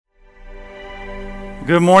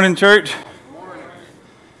Good morning, church.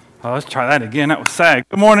 Oh, let's try that again. That was sad.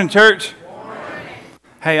 Good morning, church.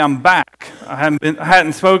 Hey, I'm back. I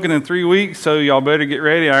hadn't spoken in 3 weeks, so y'all better get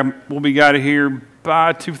ready. We'll be out of here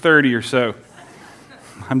by 2:30 or so.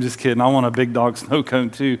 I'm just kidding. I want a big dog snow cone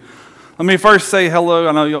too. Let me first say hello.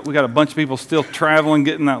 I know we got a bunch of people still traveling,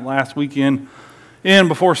 getting that last weekend in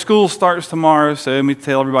before school starts tomorrow. So let me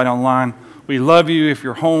tell everybody online, we love you. If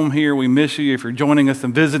you're home here, we miss you. If you're joining us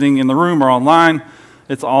and visiting in the room or online,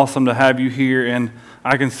 it's awesome to have you here, and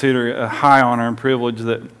I consider it a high honor and privilege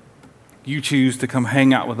that you choose to come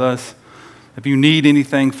hang out with us. If you need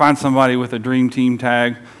anything, find somebody with a Dream Team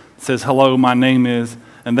tag that says, "Hello, my name is,"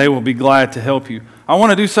 and they will be glad to help you. I want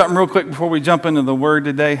to do something real quick before we jump into the Word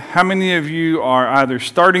today. How many of you are either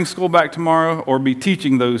starting school back tomorrow or be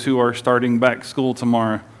teaching those who are starting back school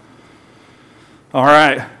tomorrow? All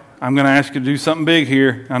right, I'm going to ask you to do something big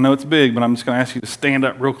here. I know it's big, but I'm just going to ask you to stand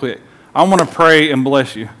up real quick. I want to pray and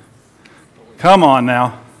bless you. Come on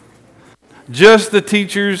now. Just the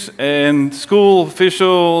teachers and school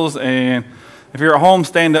officials, and if you're at home,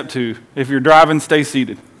 stand up too. If you're driving, stay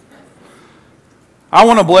seated. I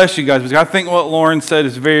want to bless you guys because I think what Lauren said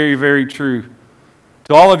is very, very true.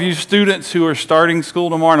 To all of you students who are starting school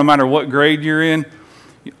tomorrow, no matter what grade you're in,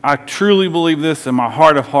 I truly believe this in my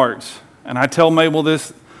heart of hearts. And I tell Mabel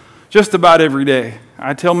this just about every day.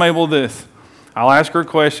 I tell Mabel this. I'll ask her a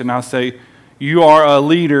question. I'll say, "You are a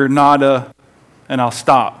leader, not a," and I'll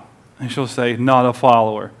stop. And she'll say, "Not a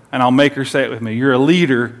follower." And I'll make her say it with me. "You're a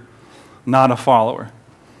leader, not a follower."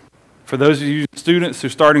 For those of you students who are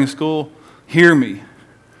starting school, hear me.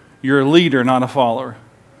 You're a leader, not a follower.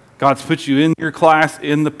 God's put you in your class,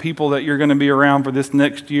 in the people that you're going to be around for this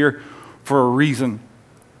next year for a reason.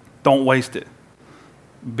 Don't waste it.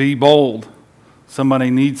 Be bold. Somebody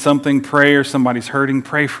needs something, pray, or somebody's hurting,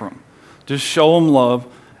 pray for them. Just show them love.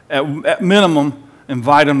 At minimum,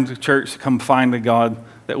 invite them to church to come find a God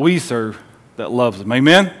that we serve that loves them.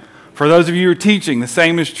 Amen? For those of you who are teaching, the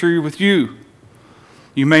same is true with you.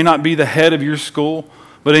 You may not be the head of your school,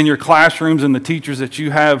 but in your classrooms and the teachers that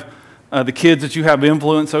you have, the kids that you have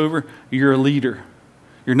influence over, you're a leader.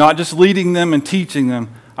 You're not just leading them and teaching them.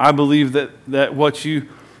 I believe that what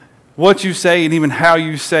you say and even how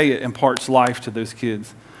you say it imparts life to those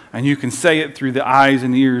kids. And you can say it through the eyes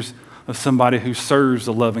and ears of somebody who serves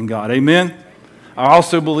the loving God. Amen? I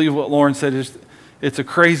also believe what Lauren said is it's a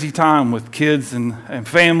crazy time with kids and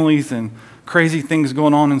families and crazy things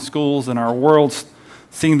going on in schools, and our world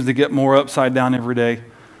seems to get more upside down every day.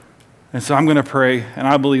 And so I'm going to pray, and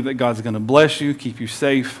I believe that God's going to bless you, keep you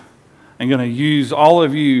safe, and going to use all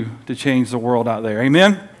of you to change the world out there.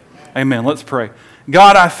 Amen? Amen. Let's pray.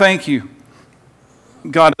 God, I thank you,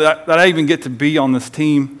 God, that I even get to be on this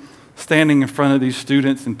team, standing in front of these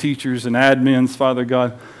students and teachers and admins, Father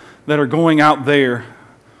God, that are going out there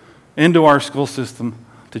into our school system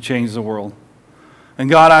to change the world. And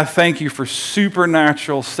God, I thank you for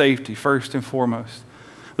supernatural safety, first and foremost,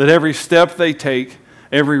 that every step they take,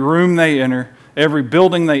 every room they enter, every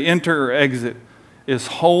building they enter or exit is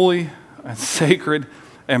holy and sacred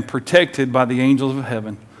and protected by the angels of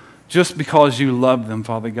heaven, just because you love them,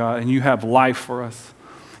 Father God, and you have life for us.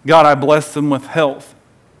 God, I bless them with health.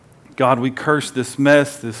 God, we curse this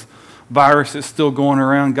mess, this virus that's still going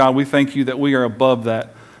around. God, we thank you that we are above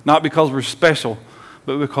that, not because we're special,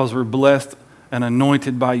 but because we're blessed and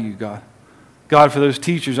anointed by you, God. God, for those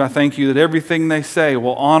teachers, I thank you that everything they say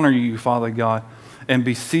will honor you, Father God, and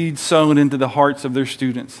be seed sown into the hearts of their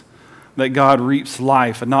students, that God reaps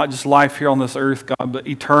life, and not just life here on this earth, God, but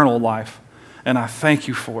eternal life. And I thank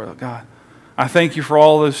you for it, God. I thank you for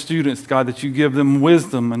all those students, God, that you give them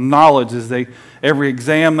wisdom and knowledge as every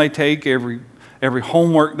exam they take, every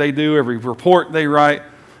homework they do, every report they write.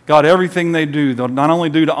 God, everything they do, they'll not only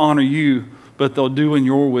do to honor you, but they'll do in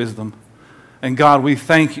your wisdom. And God, we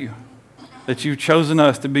thank you that you've chosen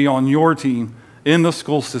us to be on your team in the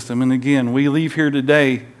school system. And again, we leave here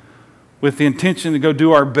today with the intention to go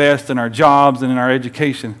do our best in our jobs and in our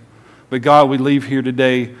education. But God, we leave here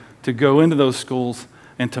today to go into those schools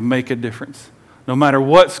and to make a difference. No matter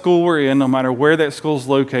what school we're in, no matter where that school's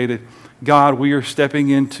located, God, we are stepping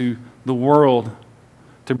into the world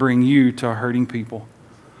to bring you to our hurting people.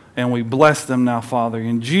 And we bless them now, Father,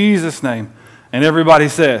 in Jesus' name. And everybody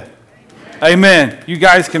said, Amen. You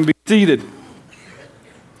guys can be seated.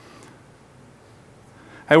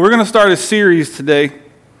 Hey, we're going to start a series today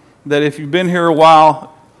that if you've been here a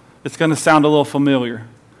while, it's going to sound a little familiar.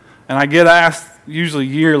 And I get asked, usually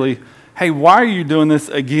yearly, "Hey, why are you doing this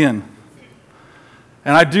again?"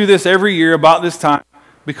 And I do this every year about this time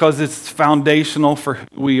because it's foundational for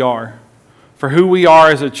who we are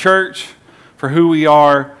as a church, for who we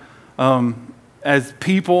are as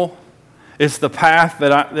people. It's the path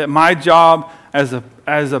that my job as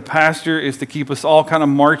a pastor is to keep us all kind of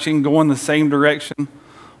marching, going the same direction,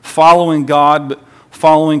 following God, but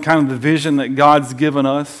following kind of the vision that God's given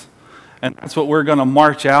us. And that's what we're going to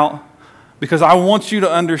march out. Because I want you to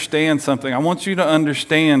understand something. I want you to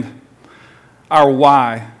understand our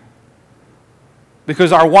why.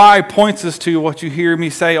 Because our why points us to what you hear me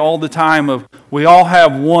say all the time of we all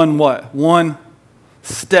have one what? One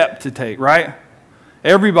step to take, right?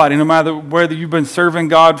 Everybody, no matter whether you've been serving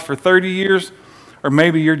God for 30 years or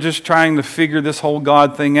maybe you're just trying to figure this whole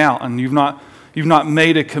God thing out and you've not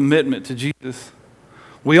made a commitment to Jesus.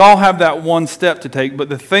 We all have that one step to take, but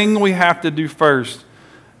the thing we have to do first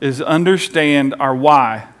is understand our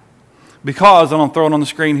why. Because, and I'll throw it on the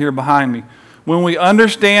screen here behind me, when we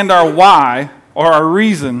understand our why or our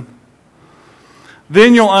reason,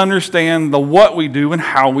 then you'll understand the what we do and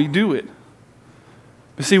how we do it.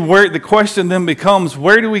 You see, where the question then becomes,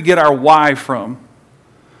 where do we get our why from?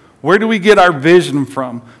 Where do we get our vision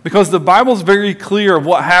from? Because the Bible's very clear of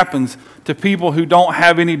what happens to people who don't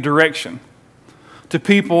have any direction. To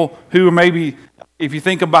people who are maybe, if you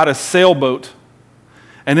think about a sailboat,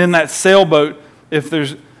 and in that sailboat, if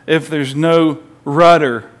there's no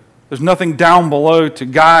rudder, there's nothing down below to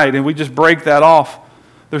guide, and we just break that off,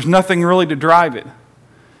 there's nothing really to drive it.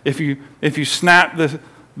 If you snap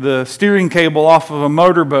the steering cable off of a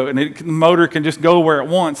motorboat and the motor can just go where it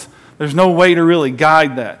wants, there's no way to really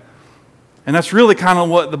guide that. And that's really kind of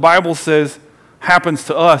what the Bible says happens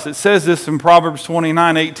to us. It says this in Proverbs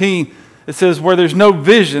 29:18. It says, where there's no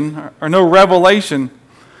vision or no revelation,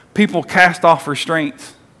 people cast off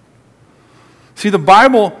restraints. See, the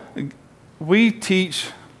Bible, we teach,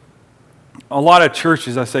 a lot of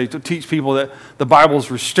churches, I say, to teach people that the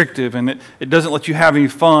Bible's restrictive and it doesn't let you have any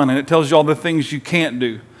fun and it tells you all the things you can't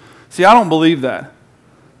do. See, I don't believe that.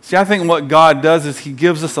 See, I think what God does is He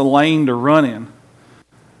gives us a lane to run in.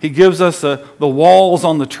 He gives us the walls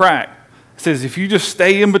on the track. He says, if you just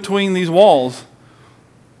stay in between these walls,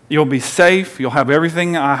 you'll be safe. You'll have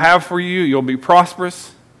everything I have for you. You'll be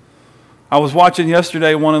prosperous. I was watching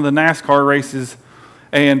yesterday one of the NASCAR races,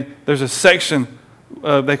 and there's a section,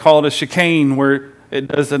 they call it a chicane, where it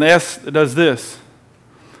does an S, it does this.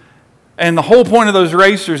 And the whole point of those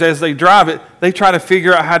racers, as they drive it, they try to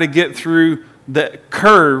figure out how to get through the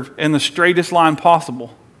curve in the straightest line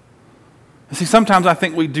possible. And see, sometimes I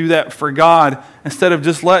think we do that for God instead of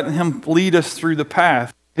just letting Him lead us through the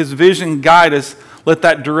path. His vision guide us, let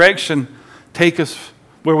that direction take us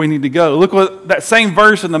where we need to go. Look what that same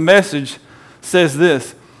verse in the Message says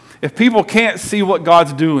this. If people can't see what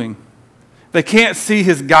God's doing, they can't see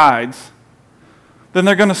His guides, then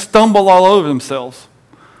they're going to stumble all over themselves.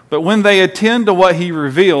 But when they attend to what He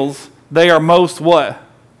reveals, they are most what?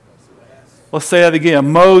 Let's say that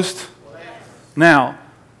again. Most. Now,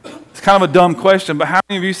 it's kind of a dumb question, but how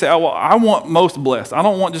many of you say, oh, well, I want most blessed. I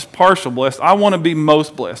don't want just partial blessed. I want to be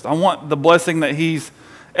most blessed. I want the blessing that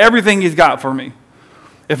everything He's got for me.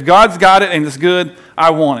 If God's got it and it's good,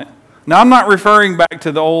 I want it. Now, I'm not referring back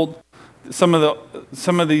to some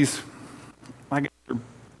of these like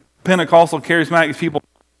Pentecostal charismatic people,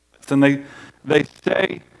 and they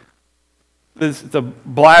say this, the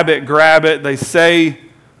blab it, grab it. They say,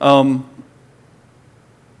 I'm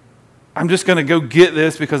just going to go get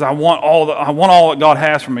this because I want all that God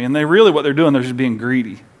has for me. And what they're doing, they're just being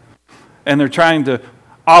greedy. And they're trying to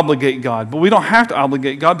obligate God. But we don't have to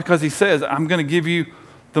obligate God because He says, I'm going to give you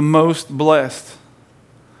the most blessed.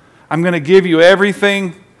 I'm going to give you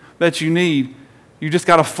everything that you need. You just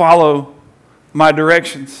got to follow my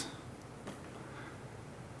directions.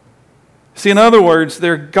 See, in other words,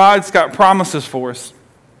 God's got promises for us.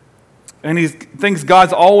 And things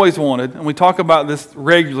God's always wanted. And we talk about this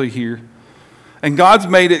regularly here. And God's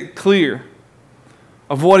made it clear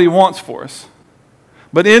of what He wants for us.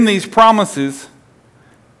 But in these promises,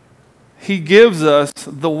 He gives us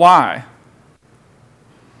the why.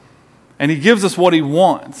 And He gives us what He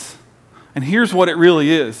wants. And here's what it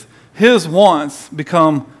really is. His wants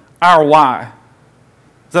become our why.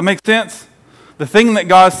 Does that make sense? The thing that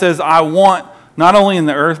God says, I want, not only in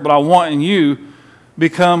the earth, but I want in you,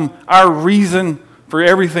 become our reason for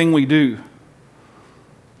everything we do.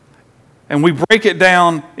 And we break it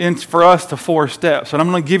down for us to 4 steps. And I'm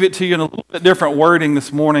going to give it to you in a little bit different wording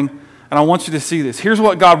this morning. And I want you to see this. Here's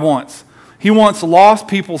what God wants. He wants lost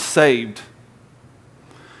people saved.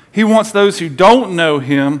 He wants those who don't know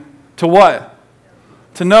Him to what?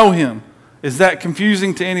 To know Him. Is that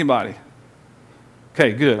confusing to anybody?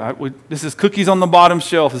 Okay, good. This is cookies on the bottom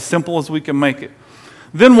shelf, as simple as we can make it.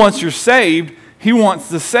 Then once you're saved, He wants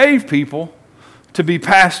the saved people to be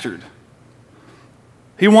pastored.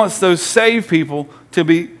 He wants those saved people to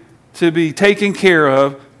be taken care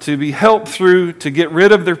of, to be helped through, to get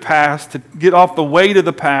rid of their past, to get off the weight of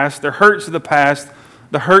the past, their hurts of the past,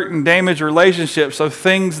 the hurt and damaged relationships, so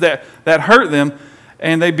things that hurt them,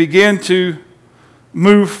 and they begin to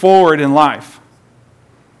move forward in life.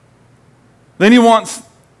 Then he wants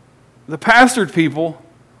the pastored people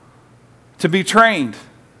to be trained.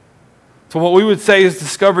 So what we would say is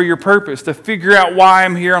discover your purpose, to figure out why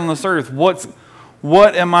I'm here on this earth.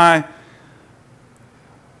 What am I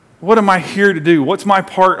here to do? What's my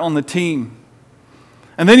part on the team?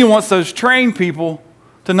 And then he wants those trained people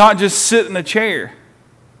to not just sit in a chair.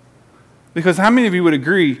 Because how many of you would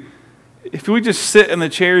agree, if we just sit in the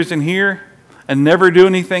chairs in here and never do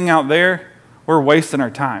anything out there, we're wasting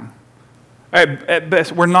our time. At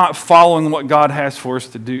best, we're not following what God has for us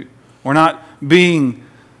to do. We're not being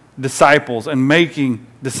disciples and making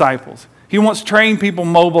disciples. He wants trained people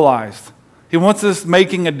mobilized. He wants us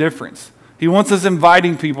making a difference. He wants us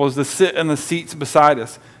inviting people to sit in the seats beside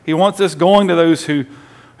us. He wants us going to those who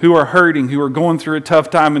are hurting, who are going through a tough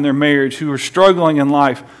time in their marriage, who are struggling in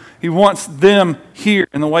life. He wants them here,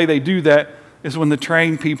 and the way they do that is when the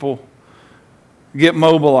trained people get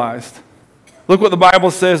mobilized. Look what the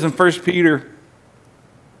Bible says in 2 Peter,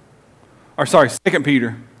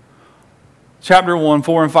 chapter 1,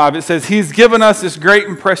 4 and 5. It says, He's given us this great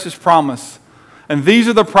and precious promise. And these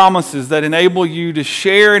are the promises that enable you to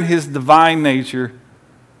share in His divine nature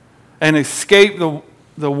and escape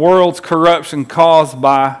the world's corruption caused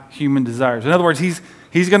by human desires. In other words,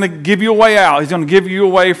 He's going to give you a way out. He's going to give you a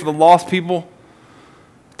way for the lost people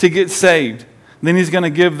to get saved. Then He's going to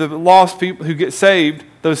give the lost people who get saved,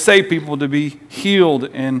 those saved people, to be healed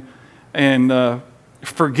and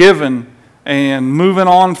forgiven and moving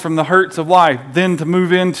on from the hurts of life. Then to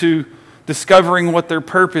move into discovering what their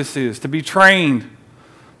purpose is, to be trained,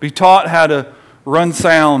 be taught how to run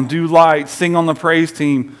sound, do lights, sing on the praise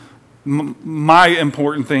team. My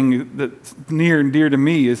important thing that's near and dear to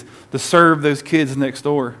me is to serve those kids next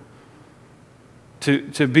door.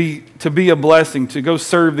 To be a blessing, to go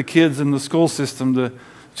serve the kids in the school system,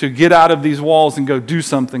 to get out of these walls and go do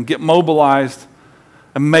something, get mobilized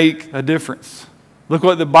and make a difference. Look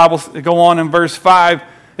what the Bible go on in verse 5.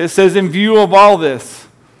 It says, in view of all this,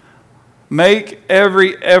 make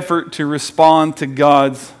every effort to respond to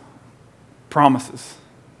God's promises.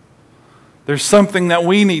 There's something that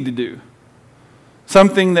we need to do.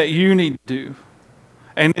 Something that you need to do.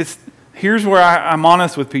 And here's where I'm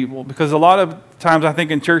honest with people, because a lot of times I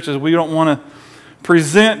think in churches we don't want to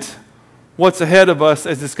present what's ahead of us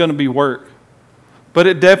as it's going to be work. But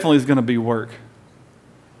it definitely is going to be work.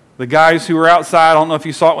 The guys who were outside, I don't know if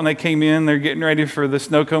you saw it when they came in, they're getting ready for the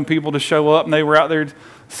snow cone people to show up, and they were out there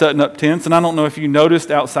setting up tents. And I don't know if you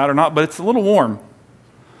noticed outside or not, but it's a little warm.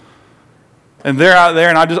 And they're out there,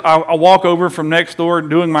 and I walk over from next door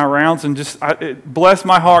doing my rounds, and it blessed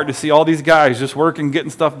my heart to see all these guys just working,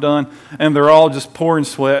 getting stuff done, and they're all just pouring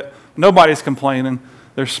sweat. Nobody's complaining.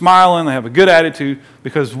 They're smiling. They have a good attitude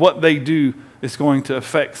because what they do is going to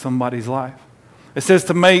affect somebody's life. It says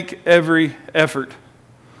to make every effort.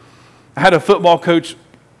 I had a football coach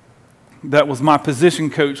that was my position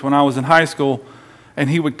coach when I was in high school, and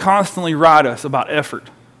he would constantly write us about effort.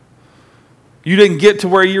 You didn't get to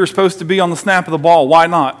where you were supposed to be on the snap of the ball. Why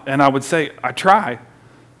not? And I would say, I try.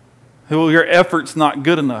 Well, your effort's not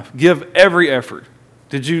good enough. Give every effort.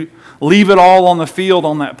 Did you leave it all on the field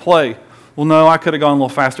on that play? Well, no, I could have gone a little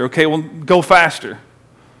faster. Okay, well, go faster.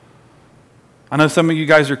 I know some of you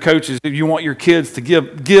guys are coaches. You want your kids to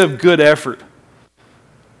give good effort.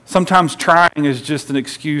 Sometimes trying is just an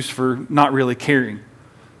excuse for not really caring.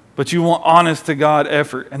 But you want honest to God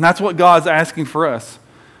effort. And that's what God's asking for us.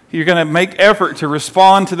 You're going to make effort to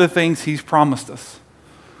respond to the things He's promised us.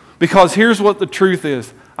 Because here's what the truth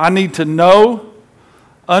is. I need to know,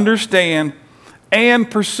 understand,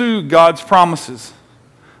 and pursue God's promises.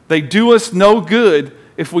 They do us no good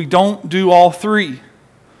if we don't do all three.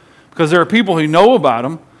 Because there are people who know about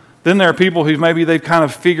them. Then there are people who maybe they've kind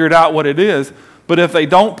of figured out what it is. But if they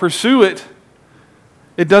don't pursue it,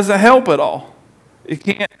 it doesn't help at all.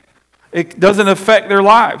 It doesn't affect their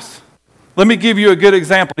lives. Let me give you a good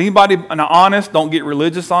example. Anybody honest, don't get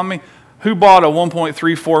religious on me, who bought a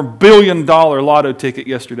 $1.34 billion lotto ticket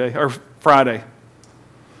yesterday or Friday?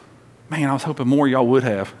 Man, I was hoping more of y'all would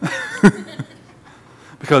have.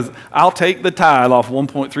 Because I'll take the tithe off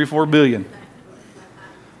 $1.34 billion.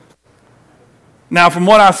 Now, from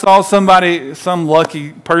what I saw, some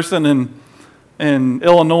lucky person in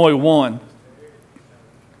Illinois won.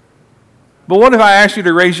 But what if I asked you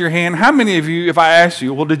to raise your hand? How many of you, if I asked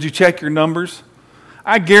you, well, did you check your numbers?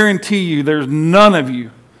 I guarantee you there's none of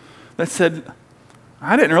you that said,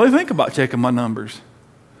 I didn't really think about checking my numbers.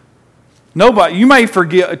 Nobody, you may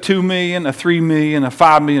forget a 2 million, a 3 million, a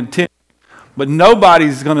 5 million, 10, but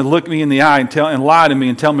nobody's going to look me in the eye and lie to me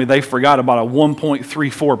and tell me they forgot about a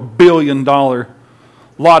 $1.34 billion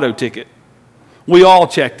lotto ticket. We all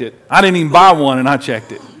checked it. I didn't even buy one, and I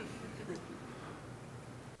checked it.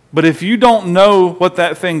 But if you don't know what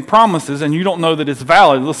that thing promises and you don't know that it's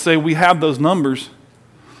valid, let's say we have those numbers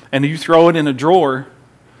and you throw it in a drawer,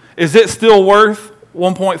 is it still worth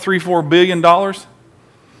 $1.34 billion?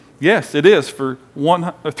 Yes, it is. For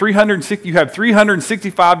 360, you have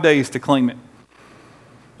 365 days to claim it.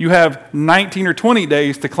 You have 19 or 20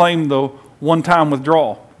 days to claim the one-time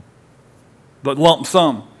withdrawal, the lump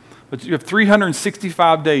sum. But you have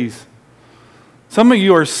 365 days. Some of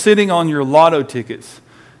you are sitting on your lotto tickets.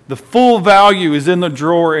 The full value is in the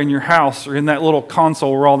drawer in your house or in that little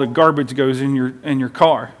console where all the garbage goes in your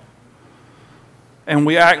car. And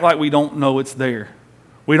we act like we don't know it's there.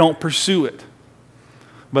 We don't pursue it.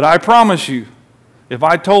 But I promise you, if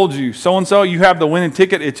I told you, so-and-so, you have the winning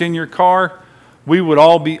ticket, it's in your car,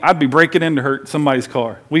 I'd be breaking into somebody's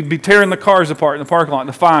car. We'd be tearing the cars apart in the parking lot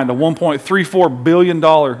to find a $1.34 billion,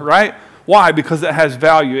 right? Why? Because it has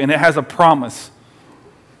value and it has a promise.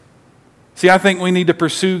 See, I think we need to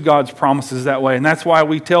pursue God's promises that way, and that's why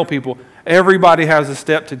we tell people, everybody has a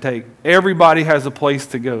step to take. Everybody has a place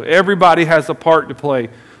to go. Everybody has a part to play.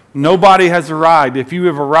 Nobody has arrived. If you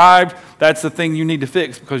have arrived, that's the thing you need to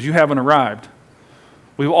fix because you haven't arrived.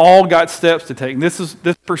 We've all got steps to take. And this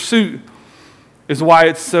pursuit is why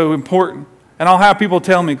it's so important. And I'll have people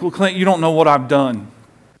tell me, well, Clint, you don't know what I've done.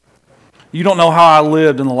 You don't know how I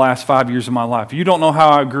lived in the last 5 years of my life. You don't know how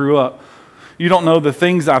I grew up. You don't know the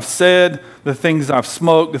things I've said, the things I've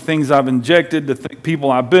smoked, the things I've injected, the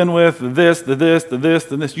people I've been with, the this, the this, the this,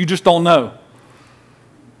 the this. You just don't know.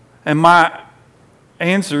 And my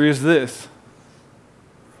answer is this.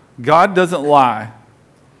 God doesn't lie.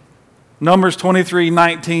 Numbers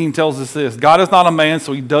 23:19 tells us this. God is not a man,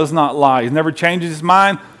 so he does not lie. He never changes his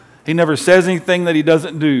mind. He never says anything that he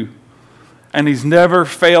doesn't do. And he's never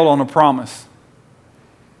failed on a promise.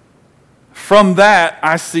 From that,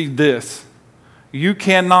 I see this. You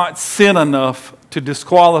cannot sin enough to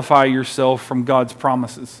disqualify yourself from God's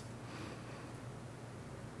promises.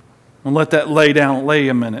 I'll let that lay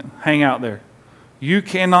a minute. Hang out there. You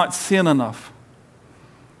cannot sin enough.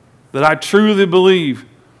 That I truly believe,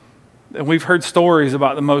 and we've heard stories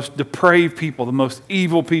about the most depraved people, the most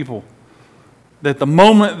evil people, that the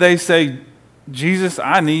moment they say, Jesus,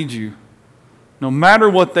 I need you, no matter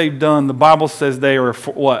what they've done, the Bible says they are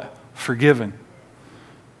what? Forgiven.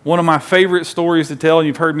 One of my favorite stories to tell, and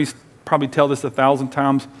you've heard me probably tell this 1,000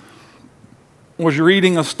 times, was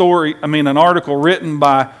reading an article written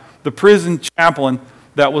by the prison chaplain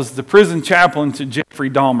that was the prison chaplain to Jeffrey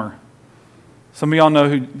Dahmer. Some of y'all know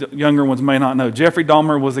who the younger ones may not know. Jeffrey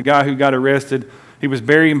Dahmer was a guy who got arrested. He was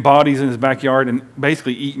burying bodies in his backyard and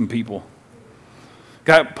basically eating people.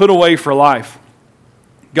 Got put away for life.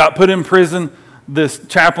 Got put in prison. This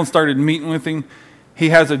chaplain started meeting with him. He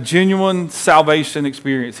has a genuine salvation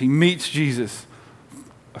experience. He meets Jesus.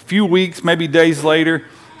 A few weeks, maybe days later,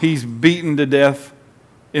 he's beaten to death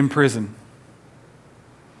in prison.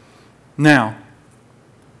 Now,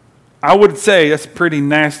 I would say that's a pretty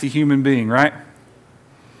nasty human being, right?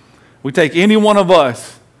 We take any one of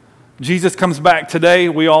us. Jesus comes back today,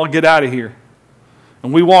 we all get out of here.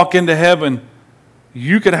 And we walk into heaven,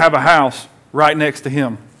 you could have a house right next to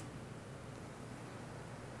him.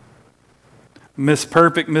 Miss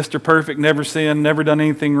Perfect, Mr. Perfect, never sinned, never done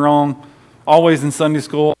anything wrong, always in Sunday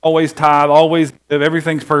school, always tithe, always give,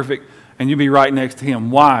 everything's perfect, and you'll be right next to him.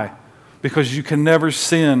 Why? Because you can never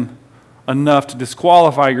sin enough to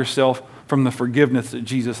disqualify yourself from the forgiveness that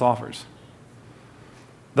Jesus offers.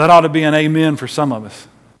 That ought to be an amen for some of us.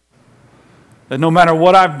 That no matter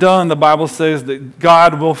what I've done, the Bible says that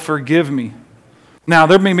God will forgive me. Now,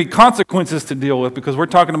 there may be consequences to deal with because we're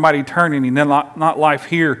talking about eternity, not life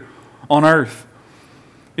here on earth.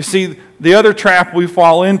 You see, the other trap we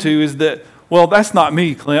fall into is that, well, that's not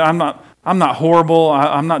me, Clint. I'm not horrible.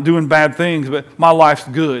 I'm not doing bad things, but my life's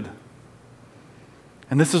good.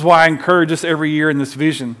 And this is why I encourage us every year in this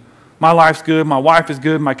vision. My life's good. My wife is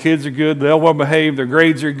good. My kids are good. They're well behaved. Their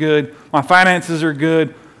grades are good. My finances are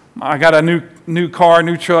good. I got a new car,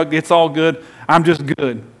 new truck. It's all good. I'm just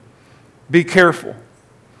good. Be careful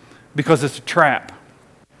because it's a trap.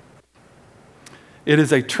 It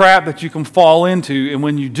is a trap that you can fall into, and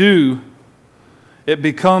when you do, it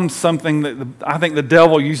becomes something that I think the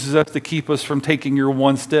devil uses us to keep us from taking your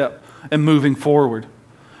one step and moving forward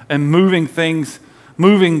and moving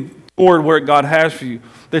toward where God has for you.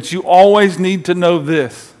 That you always need to know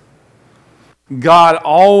this, God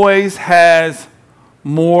always has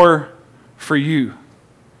more for you.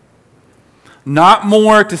 Not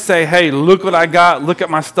more to say, hey, look what I got, look at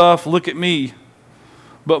my stuff, look at me.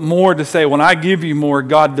 But more to say, when I give you more,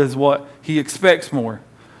 God does what? He expects more.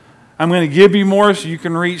 I'm going to give you more so you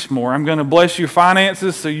can reach more. I'm going to bless your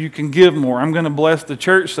finances so you can give more. I'm going to bless the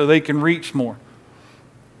church so they can reach more.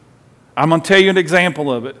 I'm going to tell you an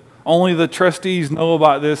example of it. Only the trustees know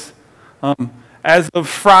about this. As of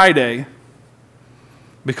Friday,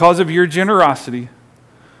 because of your generosity,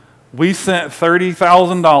 we sent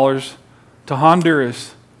 $30,000 to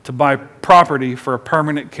Honduras to buy property for a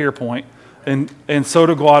permanent care point in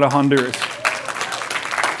Sotoguada, Honduras.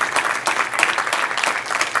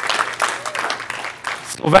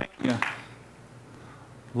 Sylvania,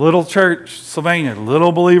 little church, Sylvania,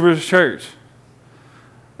 Little Believers Church,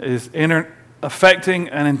 is affecting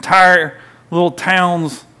an entire little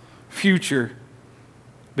town's future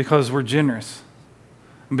because we're generous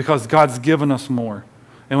and because God's given us more.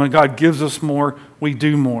 And when God gives us more, we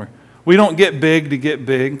do more. We don't get big to get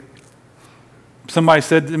big. Somebody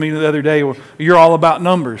said to me the other day, well, you're all about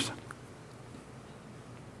numbers.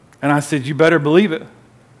 And I said, you better believe it. And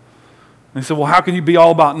they said, well, how can you be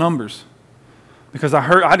all about numbers? Because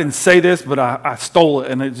I didn't say this, but I stole it,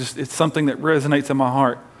 and it's something that resonates in my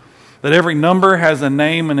heart. That every number has a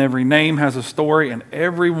name, and every name has a story, and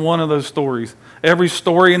every one of those stories, every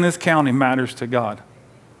story in this county matters to God.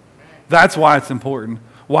 That's why it's important.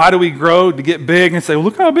 Why do we grow? To get big and say, well,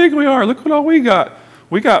 look how big we are. Look what all we got.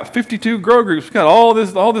 We got 52 grow groups. We got all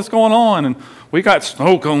this going on, and we got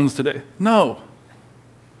snow cones today. No.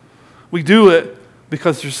 We do it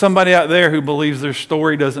because there's somebody out there who believes their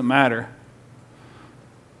story doesn't matter,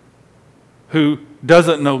 who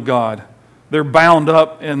doesn't know God. They're bound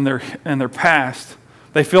up in their past.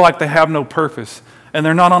 They feel like they have no purpose, and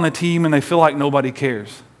they're not on a team, and they feel like nobody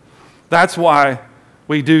cares. That's why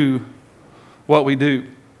we do what we do.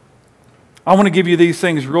 I want to give you these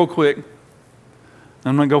things real quick.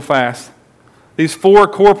 I'm going to go fast. These 4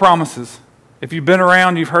 core promises. If you've been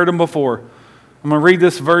around, you've heard them before. I'm going to read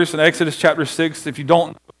this verse in Exodus chapter 6. If you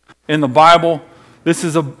don't know, in the Bible, this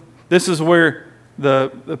is where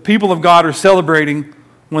the people of God are celebrating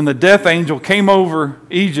when the death angel came over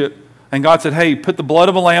Egypt, and God said, hey, put the blood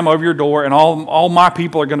of a lamb over your door, and all my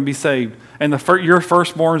people are going to be saved. And your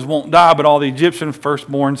firstborns won't die, but all the Egyptian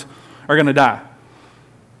firstborns are going to die.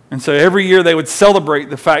 And so every year they would celebrate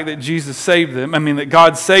the fact that Jesus saved them, that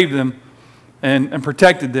God saved them and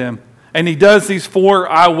protected them. And he does these 4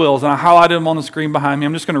 I wills, and I highlighted them on the screen behind me.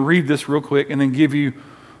 I'm just going to read this real quick and then give you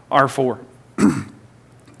our 4.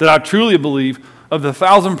 That I truly believe of the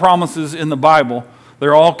 1,000 promises in the Bible,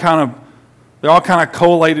 they're all kind of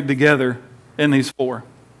collated together in these 4.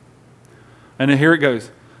 And then here it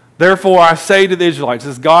goes. Therefore I say to the Israelites,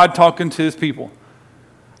 this is God talking to his people,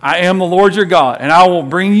 I am the Lord your God, and I will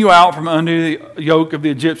bring you out from under the yoke of the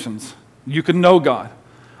Egyptians. You can know God.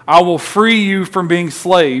 I will free you from being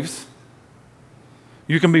slaves.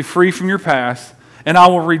 You can be free from your past, and I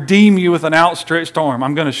will redeem you with an outstretched arm.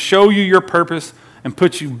 I'm going to show you your purpose and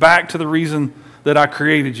put you back to the reason that I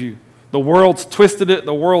created you. The world's twisted it.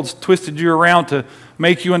 The world's twisted you around to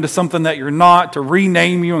make you into something that you're not, to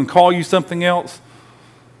rename you and call you something else.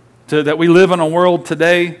 That we live in a world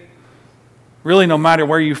today, really no matter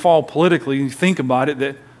where you fall politically, you think about it,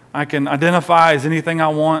 that I can identify as anything I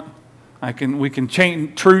want. We can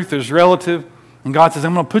change. Truth is relative. And God says,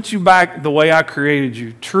 I'm going to put you back the way I created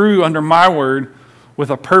you, true under my word, with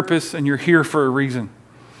a purpose, and you're here for a reason.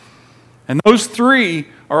 And those 3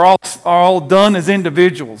 are all done as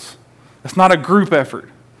individuals. It's not a group effort.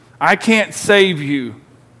 I can't save you.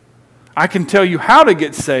 I can tell you how to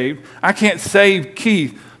get saved. I can't save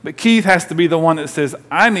Keith, but Keith has to be the one that says,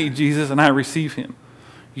 I need Jesus and I receive him.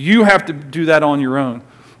 You have to do that on your own.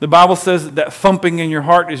 The Bible says that thumping in your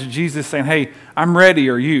heart is Jesus saying, hey, I'm ready,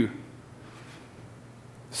 are you?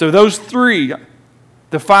 So those 3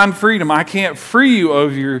 define freedom. I can't free you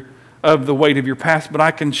of the weight of your past, but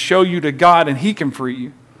I can show you to God and he can free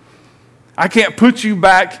you. I can't put you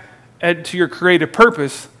back to your creative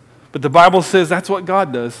purpose, but the Bible says that's what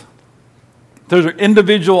God does. Those are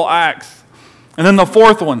individual acts. And then the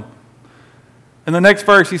 4th one, in the next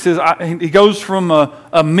verse, he says, he goes from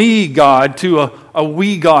a me God to a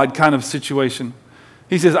we God kind of situation.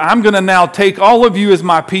 He says, I'm going to now take all of you as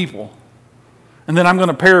my people. And then I'm going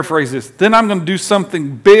to paraphrase this. Then I'm going to do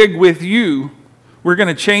something big with you. We're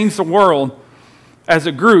going to change the world as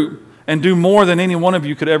a group and do more than any one of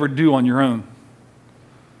you could ever do on your own.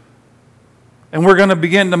 And we're going to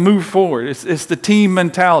begin to move forward. It's the team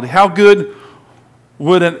mentality. How good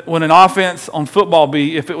would an offense on football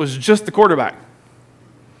be if it was just the quarterback?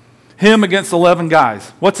 Him against 11 guys.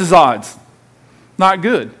 What's his odds? Not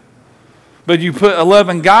good. But you put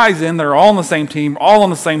 11 guys in that are all on the same team, all on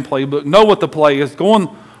the same playbook, know what the play is, going,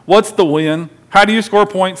 what's the win? How do you score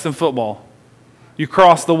points in football? You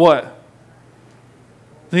cross the what?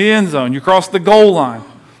 The end zone. You cross the goal line.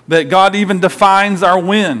 That God even defines our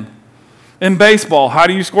win. In baseball, how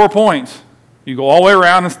do you score points? You go all the way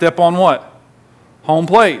around and step on what? Home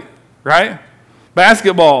plate, right?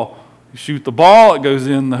 Basketball, you shoot the ball, it goes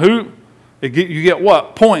in the hoop. You get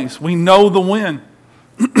what? Points. We know the win.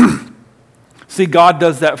 See, God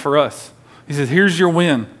does that for us. He says, here's your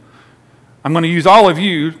win. I'm going to use all of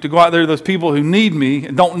you to go out there to those people who need me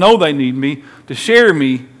and don't know they need me to share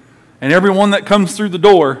me. And everyone that comes through the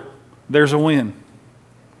door, there's a win.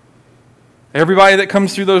 Everybody that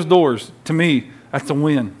comes through those doors, to me, that's a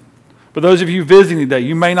win. For those of you visiting today,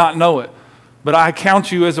 you may not know it, but I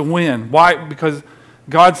count you as a win. Why? Because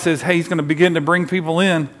God says, hey, He's going to begin to bring people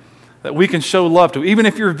in that we can show love to. Even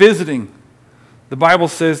if you're visiting, the Bible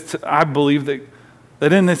says, I believe,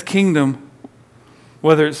 that in this kingdom,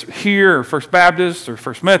 whether it's here or First Baptist or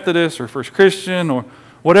First Methodist or First Christian or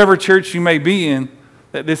whatever church you may be in,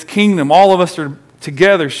 that this kingdom, all of us are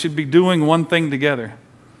together, should be doing one thing together.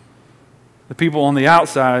 The people on the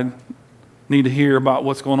outside need to hear about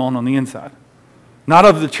what's going on the inside. Not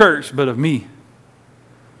of the church, but of me.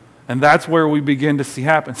 And that's where we begin to see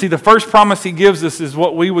happen. See, the first promise He gives us is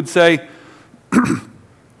what we would say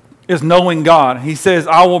is knowing God. He says,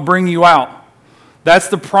 I will bring you out. That's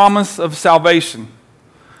the promise of salvation.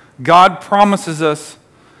 God promises us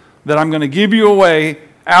that I'm going to give you a way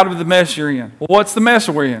out of the mess you're in. Well, what's the mess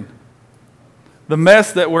we're in? The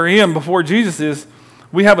mess that we're in before Jesus is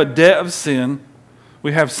we have a debt of sin.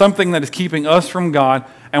 We have something that is keeping us from God,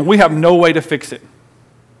 and we have no way to fix it.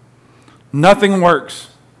 Nothing works.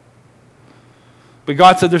 But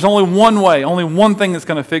God said there's only one way, only one thing that's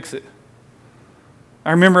going to fix it.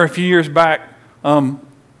 I remember a few years back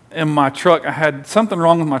in my truck, I had something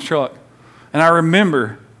wrong with my truck. And I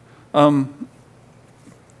remember,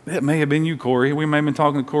 it may have been you, Corey. We may have been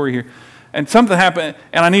talking to Corey here. And something happened,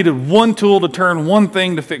 and I needed one tool to turn one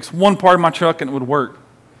thing to fix one part of my truck, and it would work.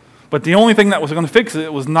 But the only thing that was going to fix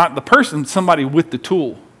it was not the person, somebody with the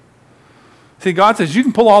tool. See, God says you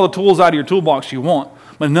can pull all the tools out of your toolbox you want,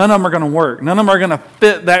 but none of them are going to work. None of them are going to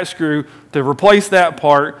fit that screw to replace that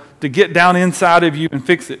part, to get down inside of you and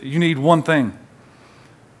fix it. You need one thing.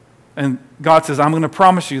 And God says, I'm going to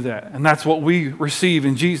promise you that. And that's what we receive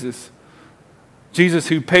in Jesus. Jesus,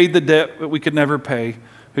 who paid the debt that we could never pay,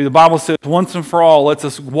 who the Bible says once and for all lets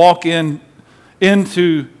us walk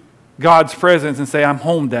into God's presence and say, I'm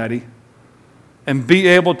home, Daddy. And be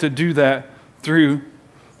able to do that through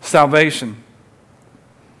salvation.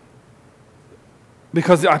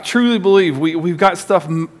 Because I truly believe we've got stuff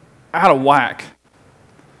out of whack.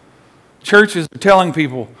 Churches are telling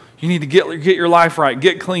people, you need to get your life right,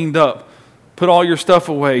 get cleaned up, put all your stuff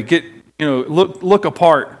away, look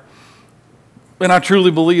apart. And I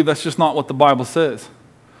truly believe that's just not what the Bible says.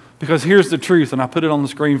 Because here's the truth, and I put it on the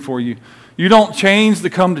screen for you. You don't change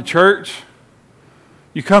to come to church.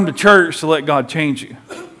 You come to church to let God change you.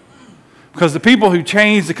 Because the people who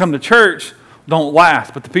change to come to church don't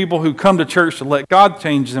last, but the people who come to church to let God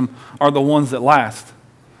change them are the ones that last.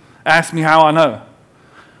 Ask me how I know.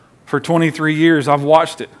 For 23 years, I've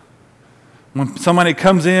watched it. When somebody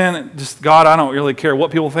comes in, just, God, I don't really care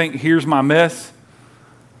what people think, here's my mess.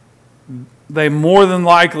 They more than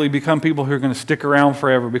likely become people who are going to stick around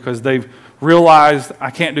forever because they've realized,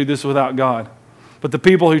 I can't do this without God. But the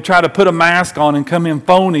people who try to put a mask on and come in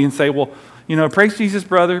phony and say, well, praise Jesus,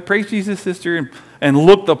 brother, praise Jesus, sister, and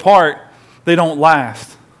look the part, they don't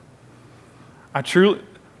last. I don't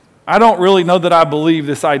really know that I believe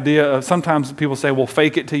this idea of, sometimes people say, well,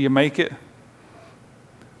 fake it till you make it.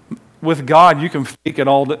 With God, you can fake it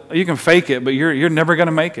you can fake it, but you're never going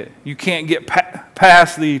to make it. You can't get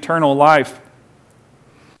past the eternal life.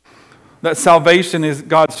 That salvation is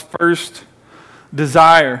God's first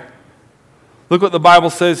desire. Look what the Bible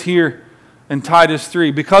says here in Titus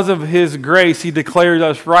 3. Because of His grace, He declared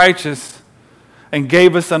us righteous and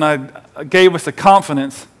gave us a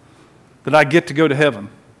confidence that I get to go to heaven.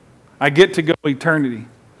 I get to go to eternity.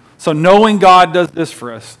 So knowing God does this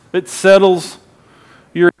for us. It settles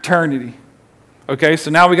your eternity. Okay,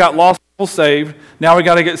 so now we got lost people saved. Now we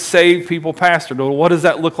got to get saved people pastored. Well, what does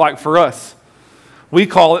that look like for us? We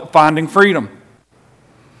call it finding freedom.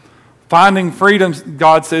 Finding freedom,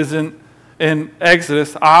 God says in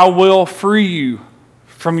Exodus, I will free you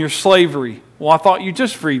from your slavery. Well, I thought you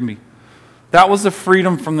just freed me. That was the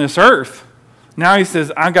freedom from this earth. Now He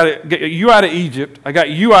says, I got to get you out of Egypt. I got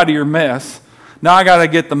you out of your mess. Now I got to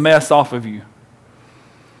get the mess off of you.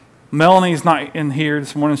 Melanie's not in here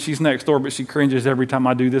this morning. She's next door, but she cringes every time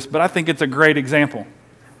I do this. But I think it's a great example.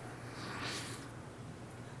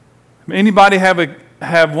 Anybody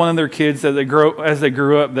have one of their kids that as they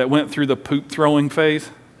grew up that went through the poop throwing phase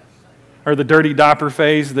or the dirty diaper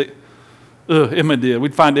phase that Emma did?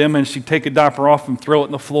 We'd find Emma and she'd take a diaper off and throw it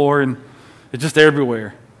on the floor, and it's just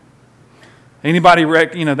everywhere. Anybody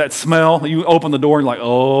that smell? You open the door and you're like,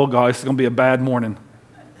 oh God, it's going to be a bad morning,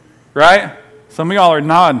 right? Some of y'all are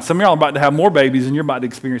nodding. Some of y'all are about to have more babies, and you're about to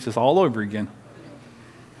experience this all over again.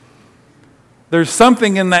 There's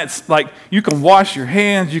something in that, like you can wash your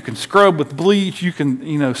hands, you can scrub with bleach, you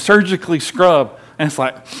can, surgically scrub, and it's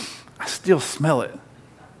like, I still smell it.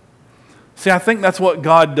 See, I think that's what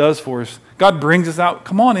God does for us. God brings us out.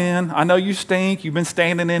 Come on in. I know you stink. You've been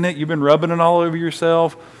standing in it. You've been rubbing it all over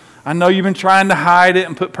yourself. I know you've been trying to hide it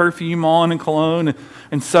and put perfume on and cologne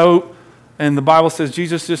and soap. And the Bible says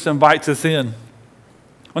Jesus just invites us in.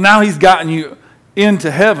 Well, now he's gotten you into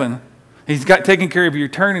heaven. He's taken care of your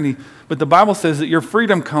eternity. But the Bible says that your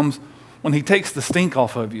freedom comes when he takes the stink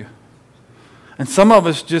off of you. And some of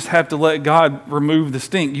us just have to let God remove the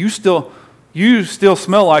stink. You still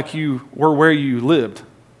smell like you were where you lived.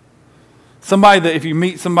 Somebody that if you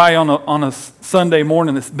meet somebody on a Sunday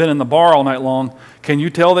morning that's been in the bar all night long, can you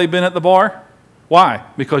tell they've been at the bar? Why?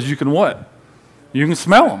 Because you can what? You can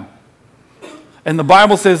smell them. And the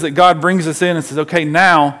Bible says that God brings us in and says, okay,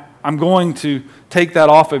 now I'm going to take that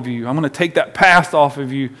off of you. I'm going to take that past off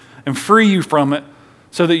of you and free you from it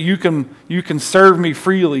so that you can serve me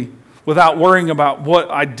freely without worrying about what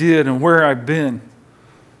I did and where I've been.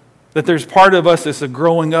 That there's part of us that's a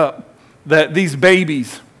growing up, that these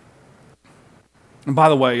babies, and by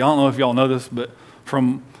the way, I don't know if y'all know this, but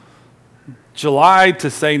from July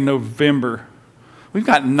to say November, we've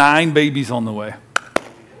got 9 babies on the way.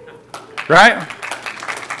 Right?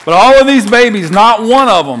 But all of these babies, not one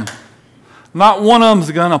of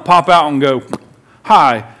them's going to pop out and go,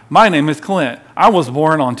 hi, my name is Clint. I was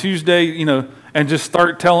born on Tuesday, and just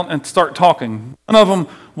start talking. None of them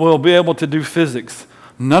will be able to do physics.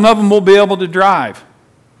 None of them will be able to drive.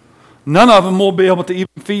 None of them will be able to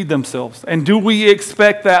even feed themselves. And do we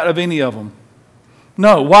expect that of any of them?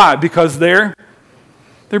 No. Why? Because they're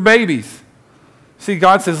babies. See,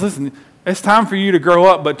 God says, listen, it's time for you to grow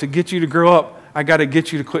up, but to get you to grow up, I got to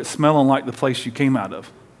get you to quit smelling like the place you came out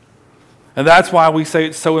of. And that's why we say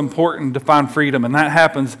it's so important to find freedom. And that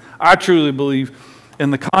happens, I truly believe, in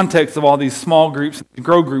the context of all these small groups,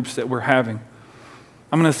 grow groups that we're having.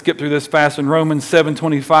 I'm going to skip through this fast. In Romans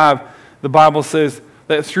 7:25, the Bible says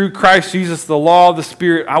that through Christ Jesus, the law of the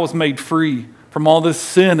Spirit, I was made free from all this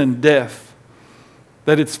sin and death.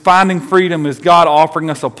 That it's finding freedom is God offering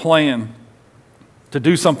us a plan to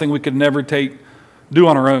do something we could never do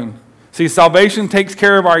on our own. See, salvation takes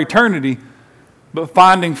care of our eternity, but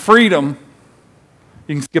finding freedom,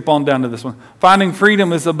 you can skip on down to this one. Finding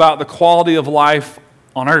freedom is about the quality of life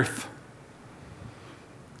on earth.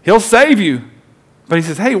 He'll save you, but he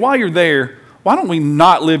says, hey, while you're there, why don't we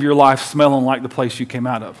not live your life smelling like the place you came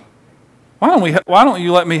out of? Why don't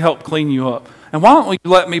you let me help clean you up? And why don't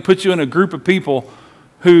you let me put you in a group of people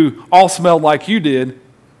who all smelled like you did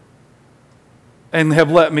and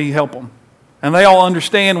have let me help them? And they all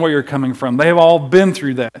understand where you're coming from. They have all been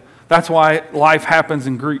through that. That's why life happens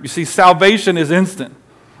in groups. You see, salvation is instant,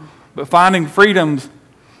 but finding freedoms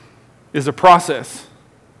is a process.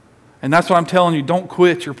 And that's what I'm telling you. Don't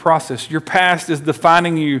quit your process. Your past is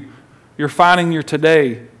defining you. You're finding your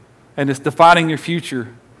today, and it's defining your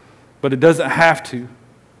future, but it doesn't have to.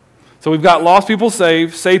 So we've got lost people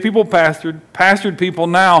saved people pastored. Pastored people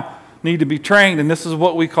now need to be trained, and this is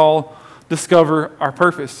what we call discover our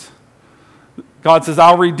purpose. God says,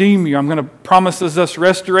 I'll redeem you. I'm going to promise us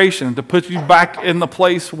restoration to put you back in the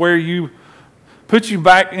place where you put you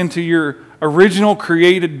back into your original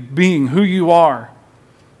created being, who you are.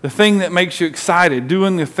 The thing that makes you excited,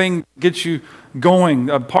 doing the thing that gets you going,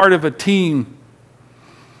 a part of a team.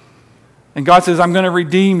 And God says, I'm going to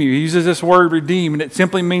redeem you. He uses this word redeem, and it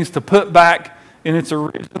simply means to put back in its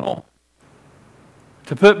original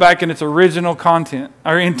content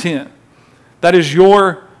or intent. That is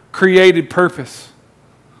your created purpose.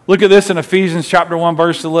 Look at this in Ephesians chapter 1,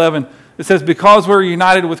 verse 11. It says, because we're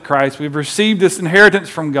united with Christ, we've received this inheritance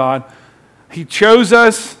from God. He chose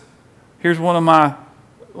us. Here's one of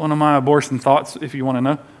my abortion thoughts, if you want to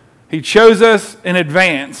know. He chose us in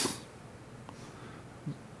advance.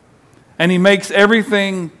 And he makes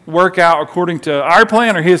everything work out according to our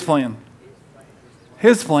plan or his plan?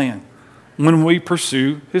 His plan. When we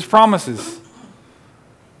pursue his promises.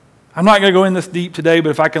 I'm not going to go in this deep today,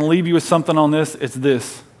 but if I can leave you with something on this, it's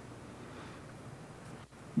this.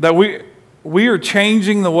 That we are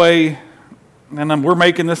changing the way, and we're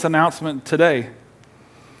making this announcement today.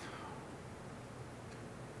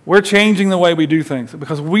 We're changing the way we do things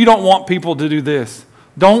because we don't want people to do this.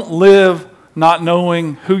 Don't live not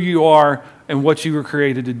knowing who you are and what you were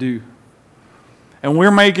created to do. And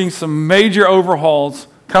we're making some major overhauls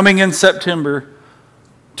coming in September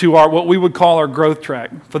to our what we would call our growth track.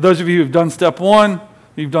 For those of you who've done step 1,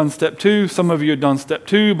 you've done step 2. Some of you have done step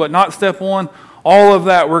 2, but not step 1. All of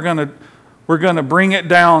that, we're gonna bring it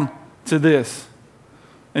down to this.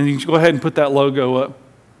 And you can go ahead and put that logo up.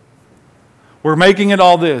 We're making it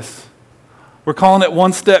all this. We're calling it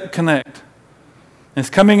One Step Connect. And it's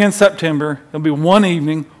coming in September. There'll be one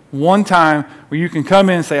evening, one time where you can come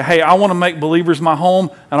in and say, hey, I want to make Believers my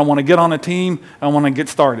home, and I want to get on a team, and I want to get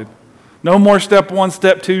started. No more step 1,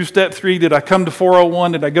 step 2, step 3. Did I come to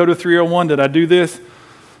 401? Did I go to 301? Did I do this?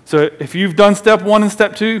 So if you've done step 1 and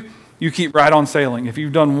step 2, you keep right on sailing. If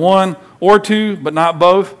you've done 1 or 2, but not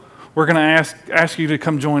both, we're going to ask you to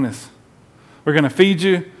come join us. We're going to feed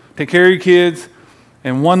you, take care of your kids,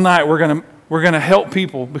 and one night we're going to help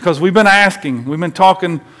people because we've been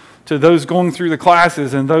talking to those going through the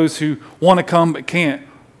classes and those who want to come but can't.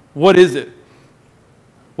 What is it?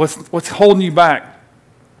 What's holding you back?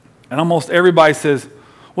 And almost everybody says,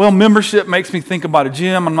 well, membership makes me think about a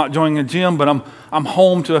gym. I'm not joining a gym, but I'm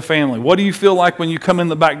home to a family. What do you feel like when you come in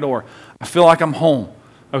the back door? I feel like I'm home.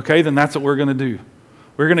 Okay, then that's what we're going to do.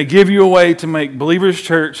 We're going to give you a way to make Believers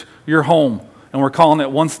Church your home, and we're calling it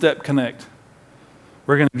One Step Connect.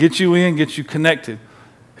 We're going to get you in, get you connected.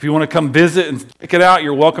 If you want to come visit and check it out,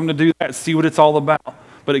 you're welcome to do that, see what it's all about.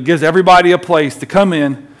 But it gives everybody a place to come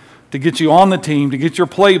in, to get you on the team, to get your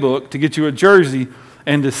playbook, to get you a jersey,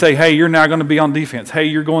 and to say, hey, you're now going to be on defense. Hey,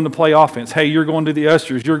 you're going to play offense. Hey, you're going to the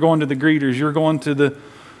ushers. You're going to the greeters. You're going to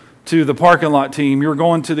the parking lot team. You're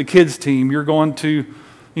going to the kids team. You're going to,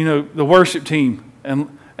 the worship team,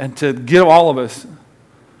 and to give all of us.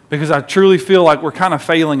 Because I truly feel like we're kind of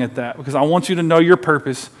failing at that. Because I want you to know your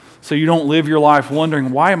purpose so you don't live your life wondering,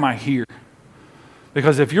 why am I here?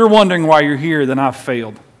 Because if you're wondering why you're here, then I've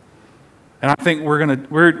failed. And I think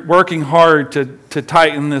we're working hard to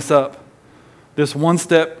tighten this up. This One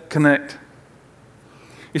Step Connect.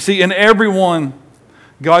 You see, in everyone,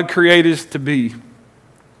 God created us to be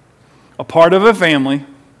a part of a family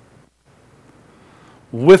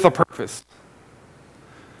with a purpose.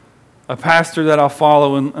 A pastor that I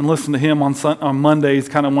follow and listen to him on Mondays,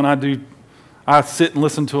 kind of when I sit and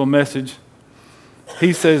listen to a message.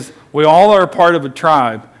 He says, we all are a part of a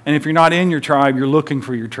tribe, and if you're not in your tribe, you're looking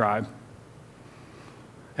for your tribe.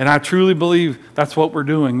 And I truly believe that's what we're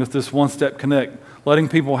doing with this One Step Connect. Letting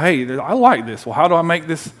people, hey, I like this. Well, how do I make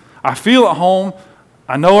this? I feel at home.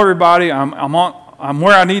 I know everybody. I'm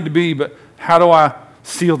where I need to be, but how do I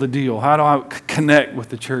seal the deal? How do I connect with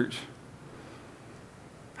the church?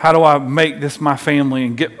 How do I make this my family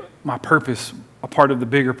and get my purpose a part of the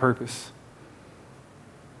bigger purpose?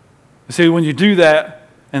 You see, when you do that,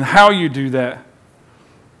 and how you do that,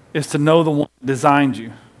 is to know the one that designed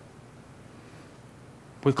you.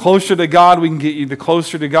 The closer to God we can get you, the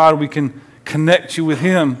closer to God we can connect you with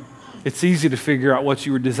Him, it's easy to figure out what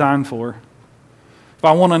you were designed for. If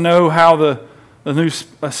I want to know how the new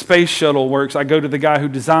space shuttle works, I go to the guy who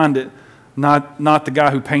designed it, not the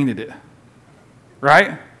guy who painted it.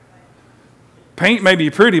 Right? Paint may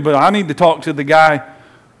be pretty, but I need to talk to the guy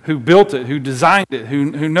who built it, who designed it,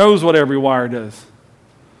 who knows what every wire does.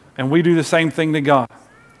 And we do the same thing to God.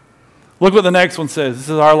 Look what the next one says. This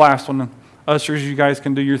is our last one. Ushers, you guys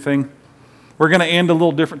can do your thing. We're going to end a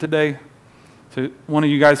little different today. So one of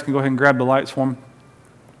you guys can go ahead and grab the lights for me.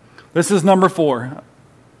 This is number 4. And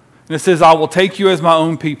it says, I will take you as my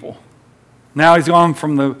own people. Now he's gone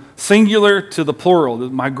from the singular to the plural,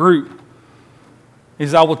 my group. He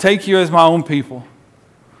says, I will take you as my own people.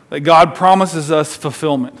 That God promises us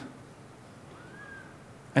fulfillment.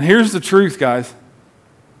 And here's the truth, guys.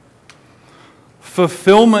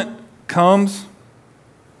 Fulfillment comes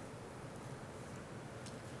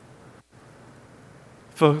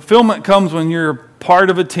when you're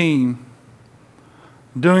part of a team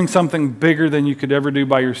doing something bigger than you could ever do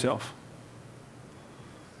by yourself.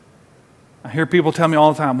 I hear people tell me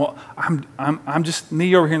all the time, well, I'm just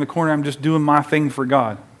me over here in the corner, I'm just doing my thing for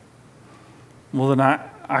God. Well, then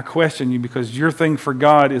I question you, because your thing for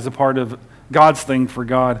God is a part of God's thing for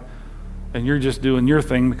God, and you're just doing your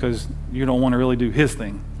thing because you don't want to really do His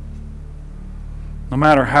thing. No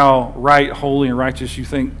matter how right, holy, and righteous you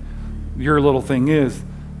think your little thing is,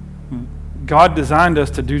 God designed us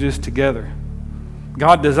to do this together.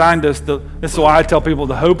 God designed us this is why I tell people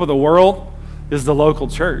the hope of the world is the local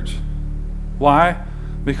church. Why?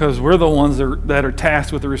 because we're the ones that are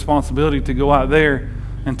tasked with the responsibility to go out there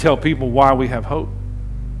and tell people why we have hope.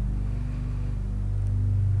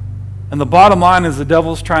 And the bottom line is the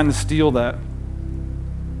devil's trying to steal that.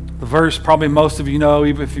 The verse probably most of you know,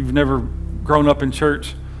 even if you've never grown up in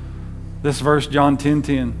church. This verse, John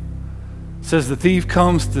 10:10, says the thief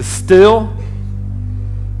comes to steal,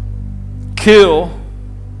 kill,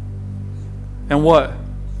 and what?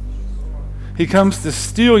 He comes to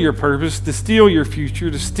steal your purpose, to steal your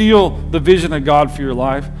future, to steal the vision of God for your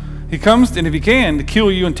life. He comes, and if he can, to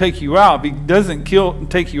kill you and take you out. If he doesn't kill and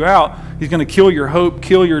take you out, he's going to kill your hope,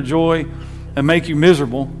 kill your joy, and make you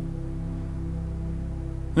miserable.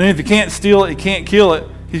 And then if he can't steal it, he can't kill it,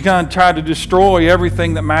 he's going to try to destroy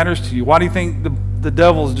everything that matters to you. Why do you think the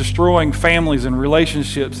devil is destroying families and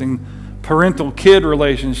relationships and parental-kid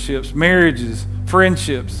relationships, marriages,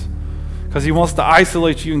 friendships? Because he wants to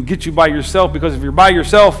isolate you and get you by yourself, because if you're by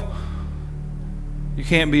yourself, you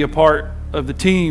can't be a part of the team